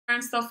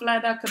and stuff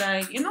like that? Could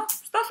I,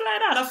 stuff like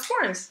that? Of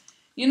course.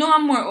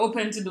 I'm more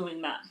open to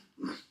doing that.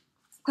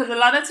 Because a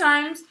lot of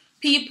times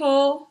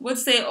people would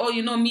say, oh,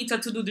 meet her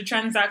to do the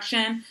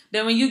transaction.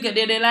 Then when you get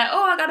there, they're like,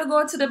 oh, I got to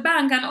go to the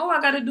bank and oh,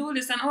 I got to do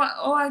this and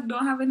oh, I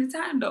don't have any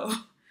time though.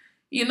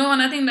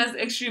 And I think that's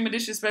extremely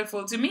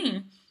disrespectful to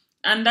me.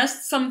 And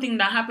that's something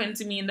that happened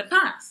to me in the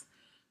past.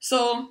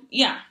 So,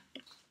 yeah.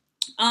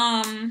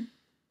 Yeah.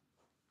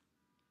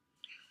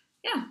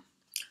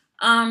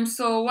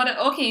 So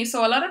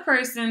so a lot of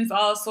persons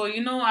also,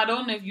 I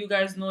don't know if you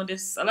guys know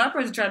this, a lot of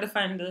persons try to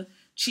find the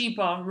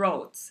cheaper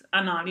routes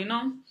and all.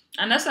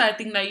 And that's why I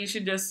think that you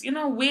should just,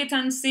 wait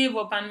and save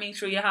up and make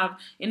sure you have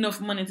enough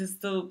money to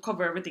still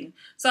cover everything.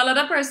 So a lot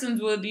of persons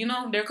would,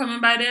 they're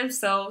coming by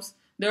themselves,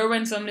 they'll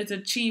rent some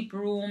little cheap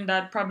room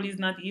that probably is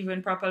not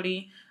even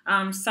properly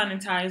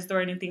sanitized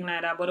or anything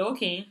like that. But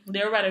okay,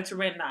 they're ready to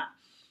rent that.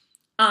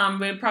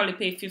 We'll probably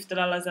pay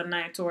 $50 a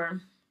night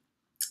or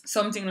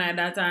something like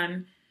that.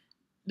 And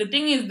the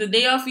thing is, the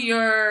day of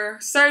your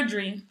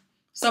surgery,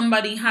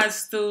 somebody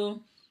has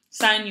to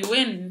sign you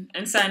in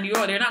and sign you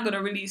out. They're not going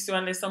to release you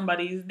unless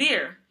somebody is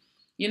there,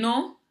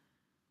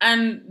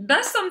 And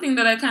that's something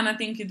that I kind of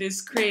think it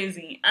is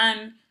crazy.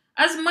 And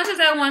as much as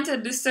I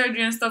wanted this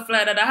surgery and stuff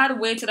like that, I had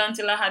waited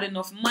until I had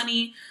enough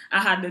money. I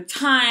had the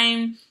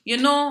time,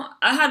 I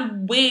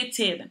had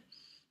waited.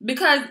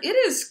 Because it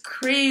is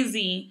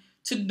crazy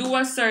to do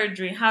a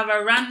surgery, have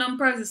a random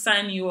person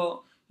sign you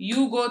out.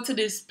 You go to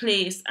this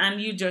place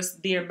and you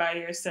just there by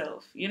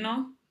yourself,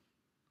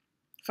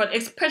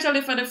 especially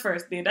for the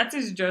first day. That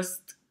is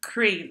just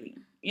crazy,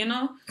 And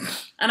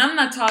I'm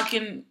not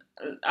talking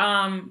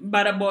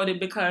bad about it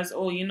because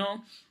my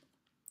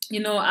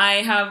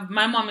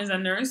mom is a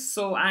nurse,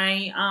 so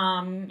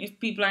if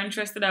people are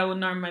interested, I would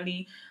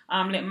normally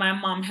let my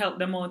mom help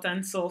them out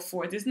and so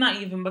forth. It's not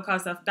even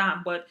because of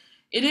that, but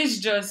it is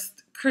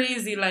just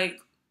crazy. Like,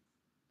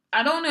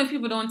 I don't know if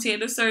people don't take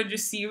the surgery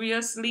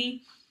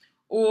seriously,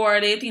 or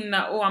they think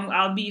that,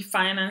 I'll be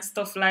fine and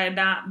stuff like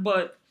that.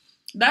 But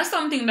that's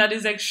something that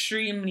is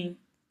extremely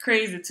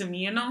crazy to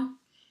me,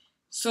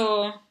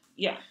 So,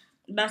 yeah,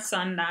 that's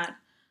on that.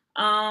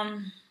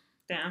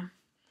 Damn.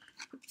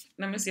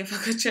 Let me see if I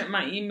could check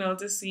my email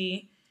to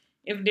see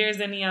if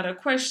there's any other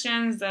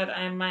questions that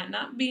I might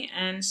not be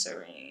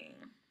answering.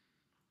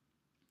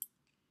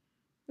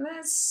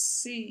 Let's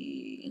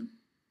see.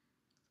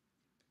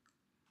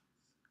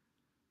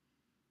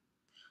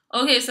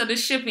 Okay, so the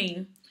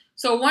shipping.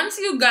 So once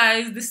you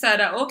guys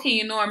decide that,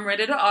 okay, I'm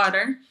ready to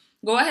order,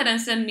 go ahead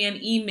and send me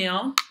an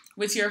email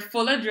with your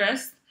full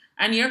address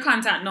and your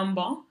contact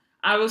number.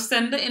 I will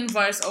send the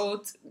invoice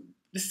out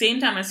the same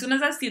time. As soon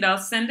as I see it, I'll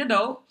send it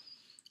out.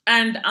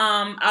 And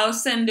I'll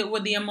send it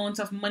with the amount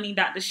of money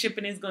that the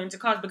shipping is going to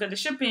cost, because the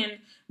shipping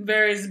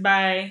varies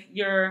by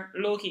your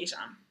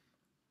location.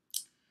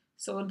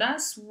 So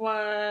that's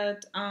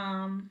what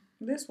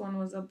this one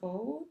was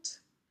about.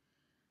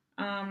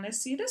 Let's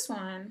see this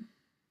one.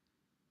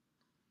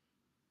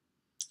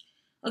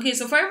 Okay,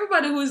 so for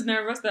everybody who is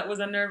nervous, that was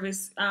a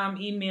nervous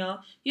email,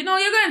 you're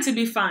going to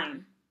be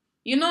fine.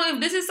 If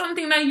this is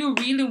something that you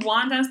really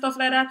want and stuff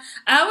like that.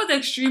 I was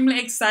extremely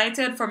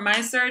excited for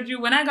my surgery.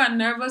 When I got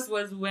nervous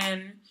was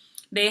when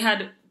they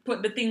had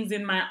put the things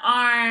in my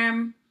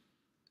arm.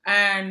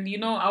 And,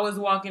 I was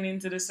walking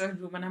into the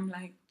surgery room and I'm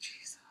like,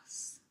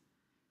 Jesus.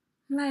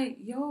 I'm like,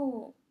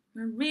 yo,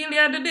 I really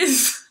had to do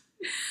this.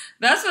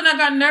 That's when I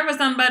got nervous.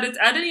 And I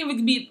didn't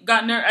even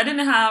got nervous.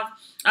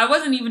 I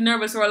wasn't even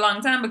nervous for a long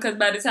time, because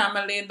by the time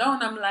I laid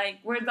down, I'm like,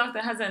 where's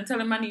Dr. Hassan?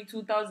 Tell him I need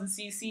 2,000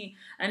 cc.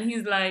 And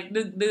he's like,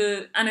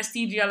 the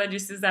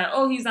anesthesiologist is like,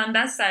 oh, he's on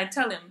that side.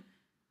 Tell him.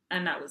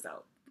 And that was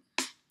out.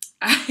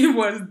 I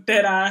was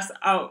dead ass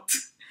out.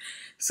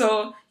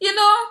 So,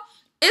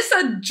 it's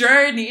a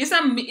journey. It's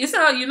a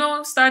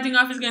starting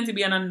off is going to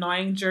be an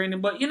annoying journey,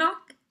 but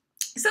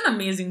it's an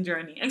amazing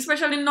journey.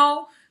 Especially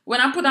now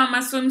when I put on my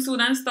swimsuit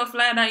and stuff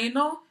like that,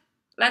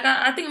 like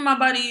I think my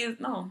body is,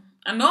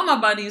 I know my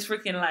body is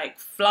freaking like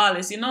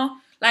flawless,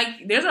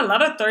 Like, there's a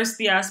lot of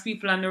thirsty ass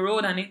people on the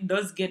road and it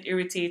does get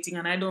irritating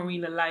and I don't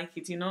really like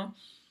it,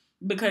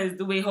 Because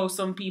the way how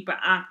some people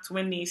act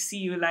when they see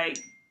you,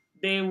 like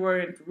they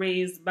weren't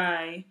raised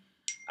by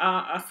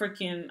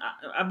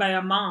by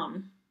a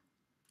mom,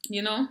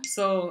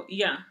 So,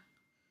 yeah.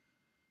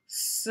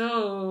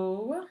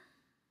 So,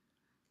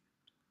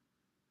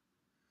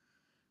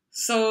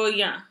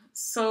 yeah.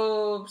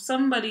 So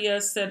somebody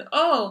else said,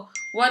 "Oh,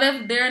 what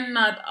if they're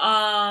not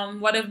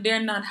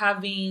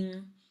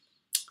having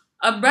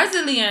a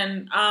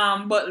Brazilian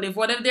butt lift?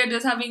 What if they're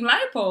just having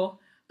lipo?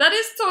 That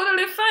is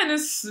totally fine.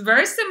 It's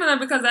very similar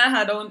because I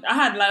had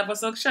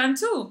liposuction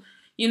too.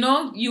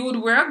 You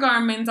would wear a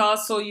garment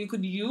also. You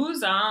could use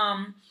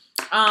the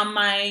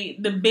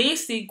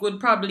basic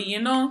would probably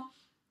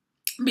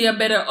be a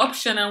better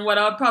option. And what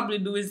I'll probably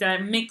do is I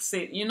mix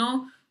it,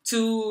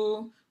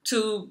 to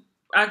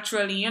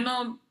actually,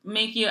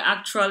 make you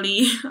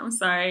actually, I'm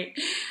sorry,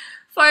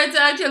 for it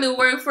to actually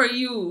work for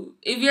you.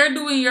 If you're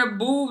doing your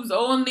boobs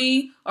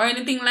only or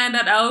anything like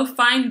that, I'll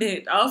find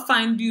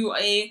you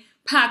a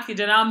package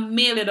and I'll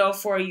mail it out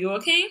for you,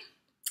 okay?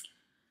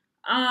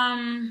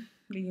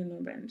 Do you know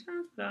by any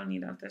chance what I'll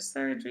need after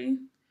surgery?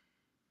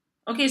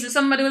 Okay, so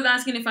somebody was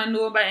asking if I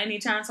know by any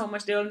chance how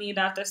much they'll need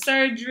after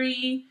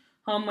surgery,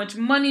 how much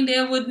money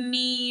they would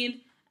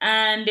need,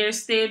 and their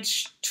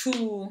stage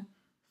 2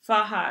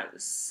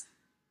 Fahaz.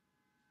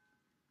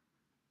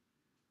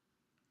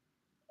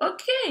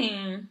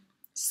 Okay,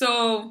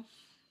 so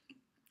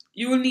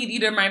you will need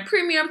either my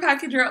premium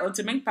package or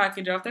ultimate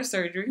package after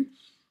surgery.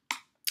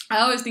 I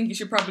always think you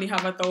should probably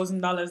have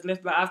 $1,000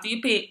 left, but after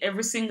you pay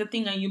every single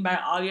thing and you buy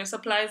all your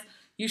supplies,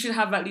 you should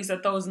have at least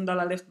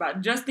 $1,000 left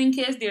back, just in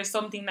case there's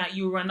something that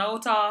you run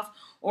out of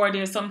or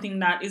there's something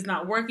that is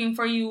not working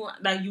for you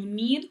that you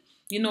need.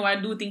 You know, I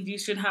do think you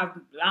should have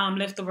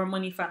leftover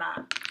money for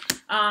that.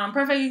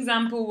 Perfect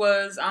example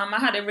was I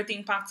had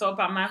everything packed up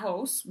at my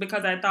house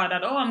because I thought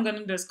that, oh, I'm going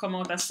to just come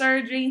out of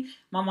surgery.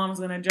 My mom's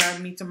going to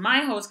drive me to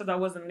my house because I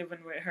wasn't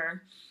living with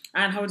her.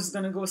 And I was just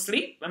going to go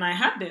sleep. And I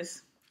had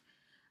this.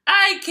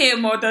 I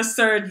came out of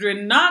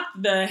surgery,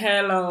 knocked the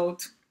hell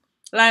out.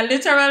 Like,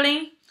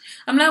 literally.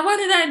 I'm like, what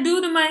did I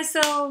do to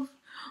myself?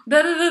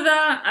 Da da da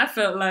da. I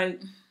felt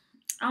like,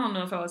 I don't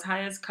know if I was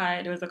high as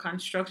kite. There was a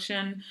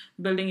construction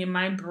building in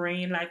my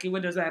brain. Like, it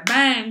was just like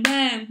bang,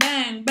 bang,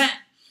 bang, bang.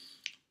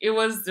 It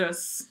was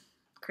just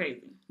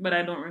crazy, but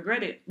I don't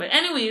regret it. But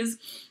anyways,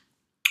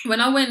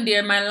 when I went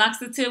there, my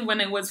laxative, when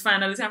it was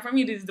finally time for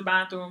me to use the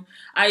bathroom,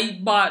 I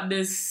bought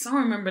this, I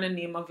don't remember the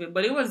name of it,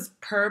 but it was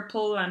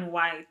purple and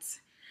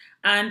white.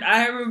 And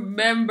I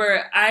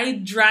remember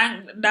I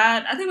drank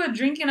that, I think we were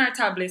drinking our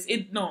tablets.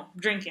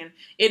 Drinking.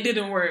 It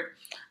didn't work.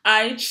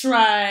 I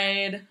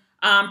tried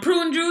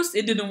prune juice.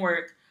 It didn't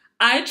work.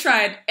 I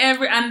tried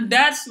and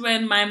that's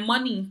when my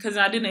money, because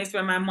I didn't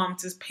expect my mom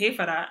to pay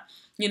for that.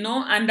 You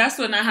know, and that's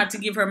when I had to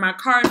give her my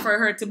card for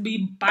her to be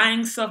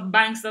buying stuff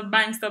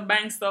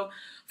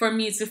for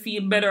me to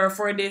feel better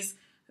for this,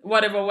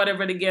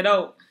 whatever to get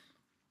out.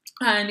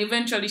 And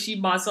eventually she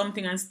bought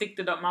something and sticked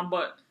it up my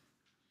butt.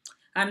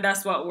 And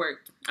that's what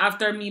worked.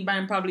 After me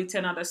buying probably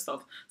 10 other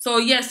stuff. So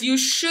yes, you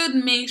should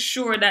make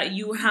sure that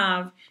you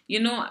have,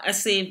 you know, a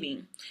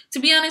saving. To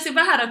be honest, if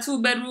I had a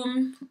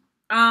 2-bedroom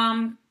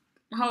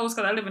house,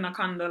 because I live in a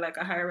condo, like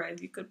a high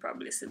rise, you could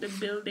probably see the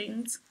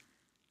buildings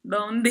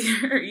down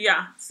there.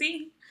 Yeah,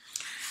 see?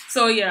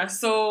 So yeah,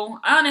 so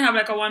I only have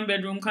like a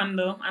 1-bedroom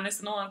condo and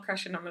it's no one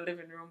crashing on my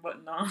living room,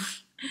 but no.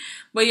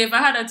 But yeah, if I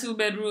had a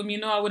 2-bedroom, you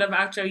know, I would have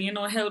actually, you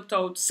know, helped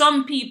out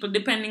some people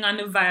depending on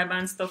the vibe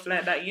and stuff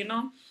like that, you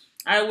know.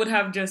 I would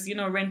have just, you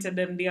know, rented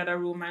them the other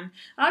room and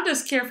I'll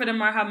just care for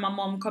them or have my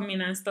mom come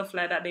in and stuff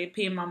like that. They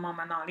pay my mom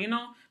and all, you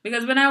know.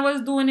 Because when I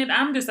was doing it,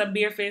 I'm just a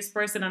barefaced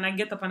person and I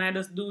get up and I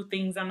just do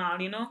things and all,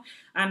 you know.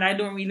 And I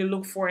don't really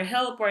look for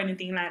help or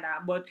anything like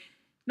that. But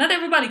not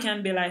everybody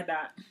can be like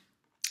that,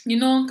 you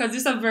know, because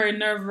it's a very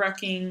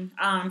nerve-wracking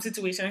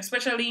situation,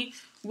 especially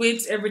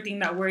with everything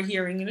that we're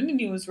hearing in the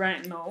news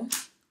right now.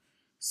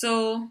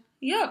 So,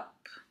 yep.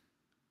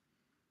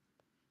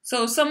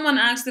 So someone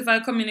asked if I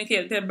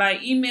communicated by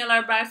email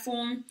or by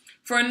phone.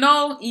 For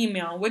now,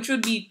 email, which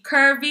would be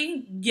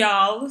Curvy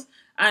Gyals,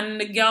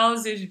 and the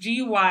Gyals is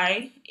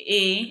GYALS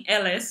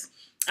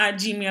at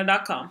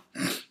gmail.com.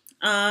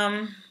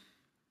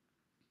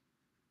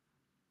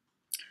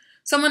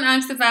 Someone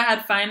asked if I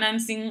had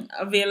financing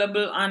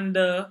available on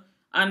the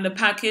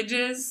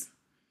packages.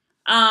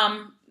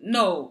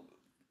 No.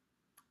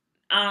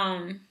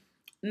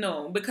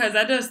 No, because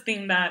I just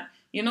think that,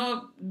 you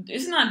know,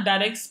 it's not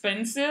that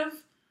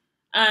expensive.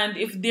 And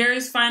if there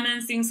is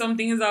financing,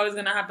 something is always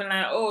going to happen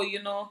like, oh, you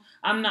know,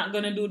 I'm not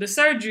going to do the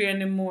surgery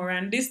anymore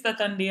and this,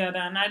 that, and the other.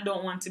 And I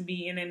don't want to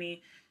be in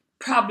any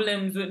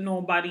problems with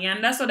nobody.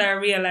 And that's what I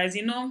realized,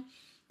 you know.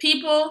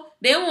 People,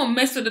 they won't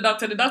mess with the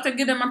doctor. The doctor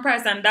give them a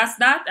price and that's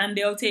that and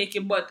they'll take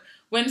it. But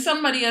when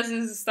somebody else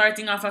is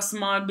starting off a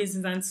small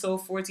business and so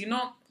forth, you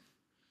know,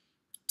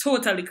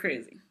 totally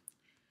crazy.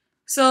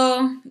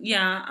 So,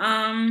 yeah,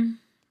 I'm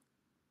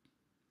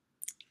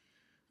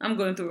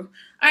going through.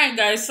 Alright,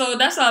 guys, so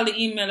that's all the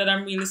email that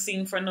I'm really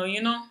seeing for now,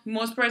 you know.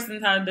 Most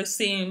persons have the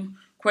same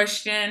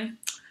question.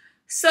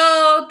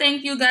 So,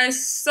 thank you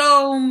guys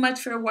so much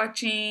for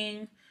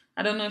watching.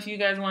 I don't know if you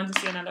guys want to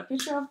see another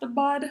picture of the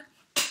bod.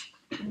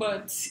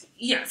 But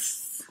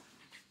yes,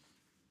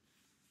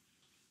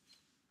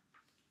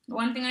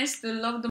 one thing I still love the